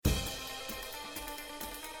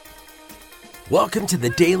Welcome to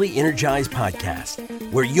the Daily Energize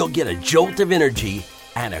Podcast, where you'll get a jolt of energy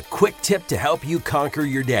and a quick tip to help you conquer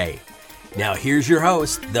your day. Now here's your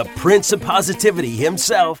host, the Prince of Positivity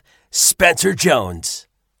himself, Spencer Jones.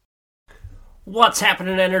 What's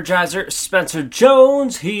happening, Energizer? Spencer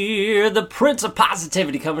Jones here, the Prince of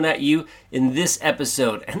Positivity, coming at you in this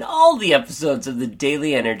episode and all the episodes of the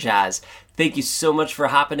Daily Energize. Thank you so much for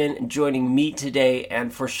hopping in and joining me today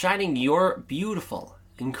and for shining your beautiful,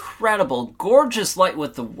 incredible, gorgeous light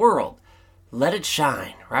with the world. Let it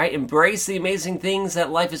shine, right? Embrace the amazing things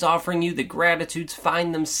that life is offering you, the gratitudes,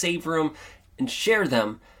 find them, savor them, and share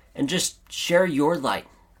them. And just share your light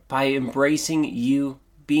by embracing you,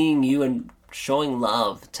 being you, and showing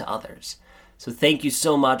love to others. So thank you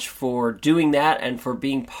so much for doing that and for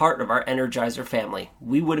being part of our Energizer family.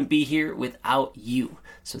 We wouldn't be here without you.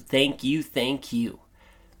 So thank you, thank you.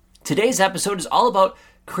 Today's episode is all about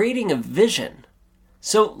creating a vision.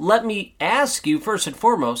 So let me ask you first and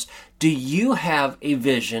foremost, do you have a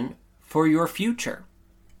vision for your future?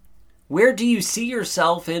 Where do you see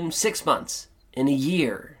yourself in 6 months, in a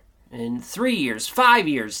year, in 3 years, 5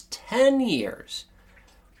 years, 10 years?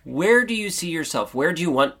 Where do you see yourself? Where do you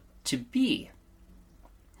want to be?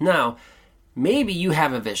 Now, maybe you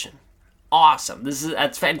have a vision. Awesome.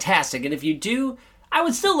 That's fantastic. And if you do, I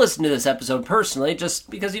would still listen to this episode personally, just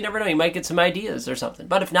because you never know, you might get some ideas or something.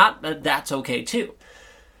 But if not, that's okay too.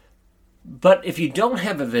 But if you don't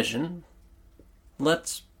have a vision,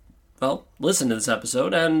 let's listen to this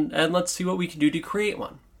episode and let's see what we can do to create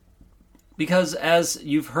one. Because as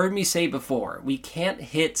you've heard me say before, we can't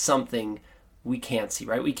hit something we can't see,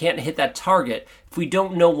 right? We can't hit that target if we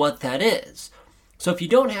don't know what that is. So if you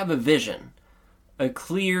don't have a vision, a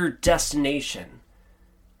clear destination,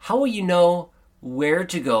 how will you know where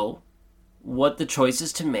to go, what the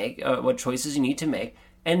choices to make, what choices you need to make,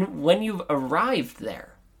 and when you've arrived there?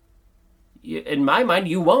 In my mind,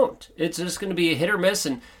 you won't. It's just going to be a hit or miss,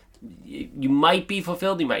 and you might be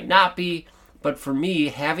fulfilled, you might not be. But for me,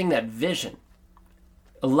 having that vision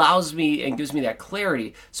allows me and gives me that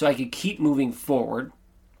clarity so I could keep moving forward,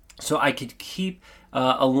 so I could keep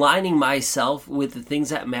aligning myself with the things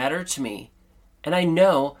that matter to me. And I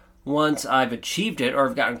know once I've achieved it or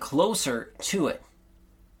I've gotten closer to it.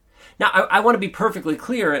 Now, I want to be perfectly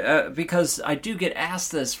clear because I do get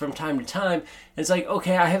asked this from time to time. It's like,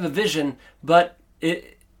 okay, I have a vision, but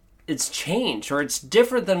it's changed or it's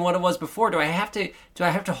different than what it was before. Do I have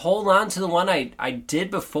to hold on to the one I did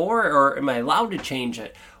before, or am I allowed to change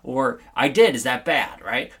it? Or I did, is that bad,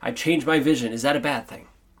 right? I changed my vision, is that a bad thing?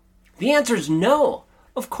 The answer is no.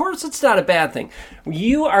 Of course it's not a bad thing.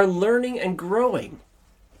 You are learning and growing.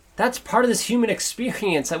 That's part of this human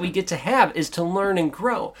experience that we get to have, is to learn and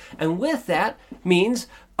grow. And with that means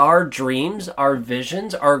our dreams, our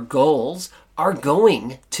visions, our goals are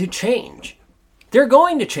going to change. They're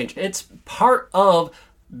going to change. It's part of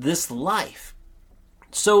this life.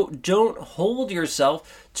 So don't hold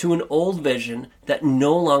yourself to an old vision that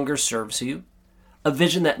no longer serves you, a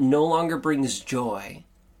vision that no longer brings joy,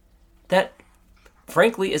 that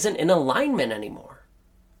frankly isn't in alignment anymore.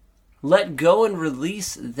 Let go and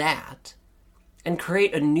release that and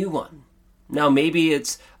create a new one. Now, maybe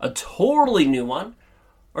it's a totally new one,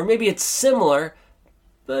 or maybe it's similar,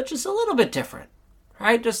 but just a little bit different,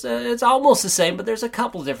 right? Just it's almost the same, but there's a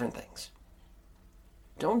couple different things.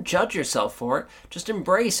 Don't judge yourself for it. Just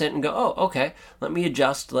embrace it and go, oh, okay, let me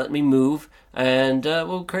adjust, let me move, and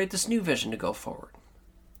we'll create this new vision to go forward.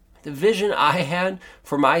 The vision I had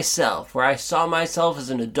for myself, where I saw myself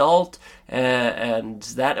as an adult and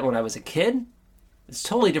that when I was a kid, it's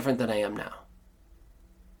totally different than I am now.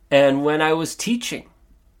 And when I was teaching,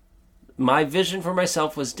 my vision for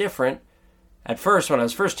myself was different at first when I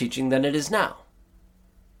was first teaching than it is now.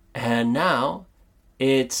 And now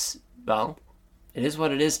it is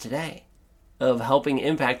what it is today, of helping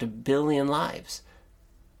impact 1 billion lives,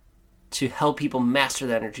 to help people master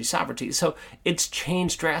that energy sovereignty. So it's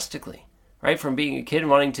changed drastically, right? From being a kid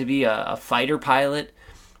wanting to be a fighter pilot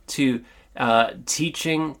to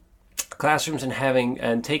teaching classrooms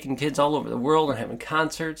and taking kids all over the world and having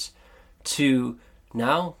concerts, to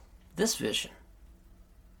now this vision.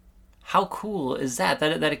 How cool is that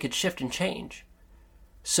it could shift and change?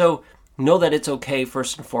 So know that it's okay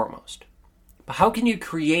first and foremost. But how can you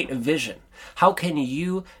create a vision? How can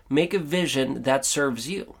you make a vision that serves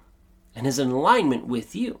you and is in alignment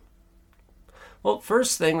with you? Well,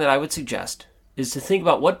 first thing that I would suggest is to think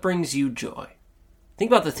about what brings you joy.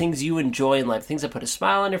 Think about the things you enjoy in life, things that put a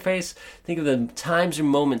smile on your face. Think of the times or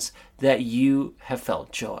moments that you have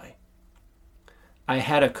felt joy. I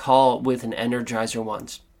had a call with an Energizer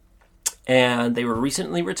once, and they were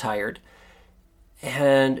recently retired,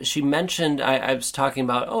 And she mentioned, I was talking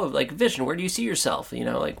about, like vision, where do you see yourself?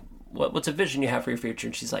 Like what's a vision you have for your future?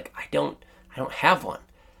 And she's like, I don't have one.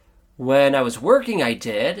 When I was working, I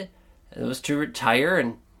did. It was to retire,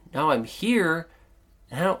 and now I'm here,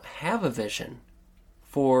 and I don't have a vision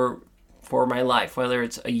for my life, whether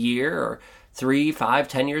it's a year or 3, 5,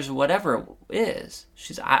 10 years, whatever it is.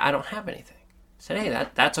 I don't have anything. I said, hey,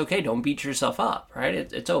 that's okay. Don't beat yourself up, right?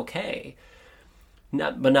 It's okay.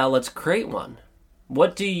 But now let's create one.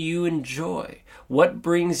 What do you enjoy? What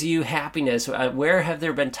brings you happiness? Where have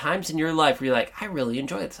there been times in your life where you're like, I really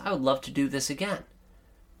enjoy this. I would love to do this again.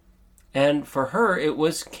 And for her, it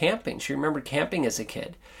was camping. She remembered camping as a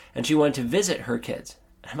kid, and she wanted to visit her kids.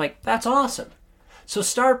 And I'm like, that's awesome. So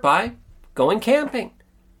start by going camping.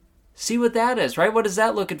 See what that is, right? What does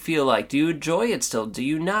that look and feel like? Do you enjoy it still? Do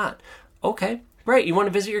you not? Okay, great. You want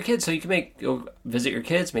to visit your kids, so you can go visit your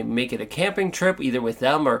kids, maybe make it a camping trip, either with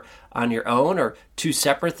them or on your own, or 2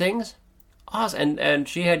 separate things. Awesome. And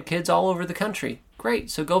she had kids all over the country. Great.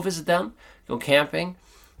 So go visit them, go camping,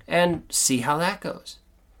 and see how that goes.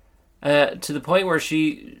 To the point where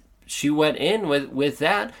she went in with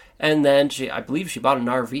that, and then I believe she bought an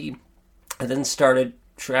RV, and then started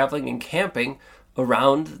traveling and camping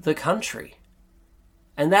around the country.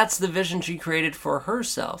 And that's the vision she created for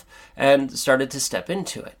herself, and started to step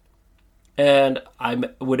into it. And I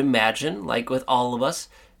would imagine, like with all of us,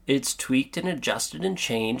 it's tweaked and adjusted and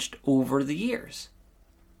changed over the years.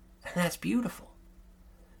 And that's beautiful.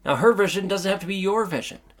 Now, her vision doesn't have to be your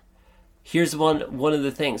vision. Here's one of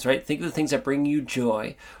the things, right? Think of the things that bring you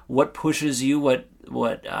joy. What pushes you? What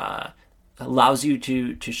allows you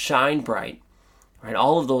to shine bright, right?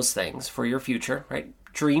 All of those things for your future, right?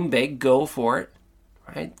 Dream big, go for it,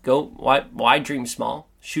 right? Go. Why dream small?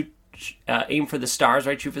 Aim for the stars,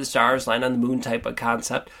 right? Shoot for the stars, land on the moon type of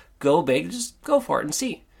concept. Go big, just go for it and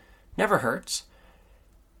see. Never hurts.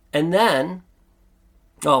 And then,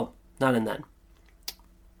 not and then.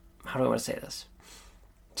 How do I want to say this?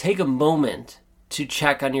 Take a moment to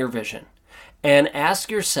check on your vision and ask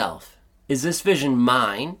yourself, is this vision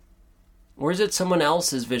mine, or is it someone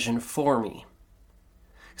else's vision for me?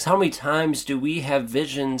 Because how many times do we have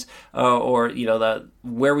visions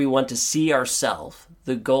where we want to see ourselves,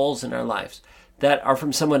 the goals in our lives, that are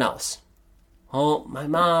from someone else? Oh, my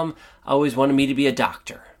mom always wanted me to be a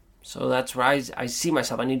doctor, so that's where I see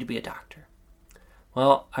myself. I need to be a doctor.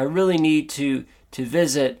 Well, I really need to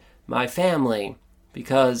visit my family,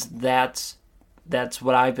 because that's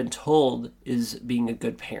what I've been told is being a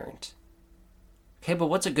good parent. Okay, but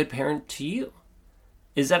what's a good parent to you?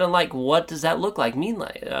 Is that what does that look like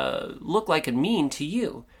and mean to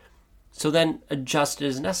you? So then adjust it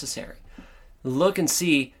as necessary. Look and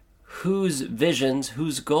see whose visions,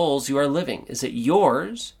 whose goals you are living. Is it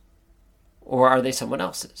yours, or are they someone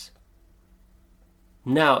else's?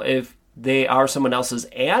 Now, if they are someone else's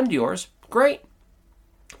and yours, great.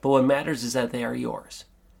 But what matters is that they are yours.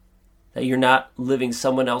 That you're not living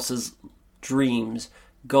someone else's dreams,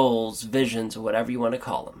 goals, visions, or whatever you want to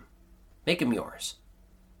call them. Make them yours.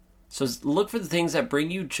 So look for the things that bring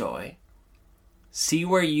you joy. See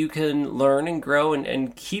where you can learn and grow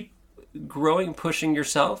and keep growing, pushing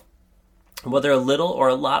yourself, whether a little or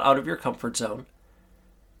a lot out of your comfort zone.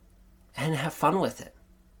 And have fun with it.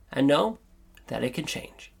 And know that it can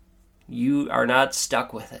change. You are not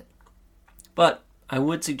stuck with it. But I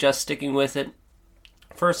would suggest sticking with it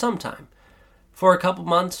for some time, for a couple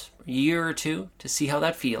months, a year or 2, to see how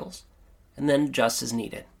that feels, and then adjust as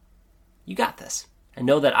needed. You got this. And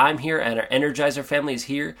know that I'm here, and our Energizer family is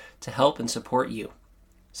here to help and support you.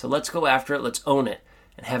 So let's go after it, let's own it,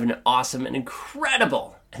 and have an awesome and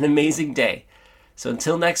incredible and amazing day. So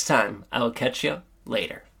until next time, I will catch you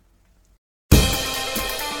later.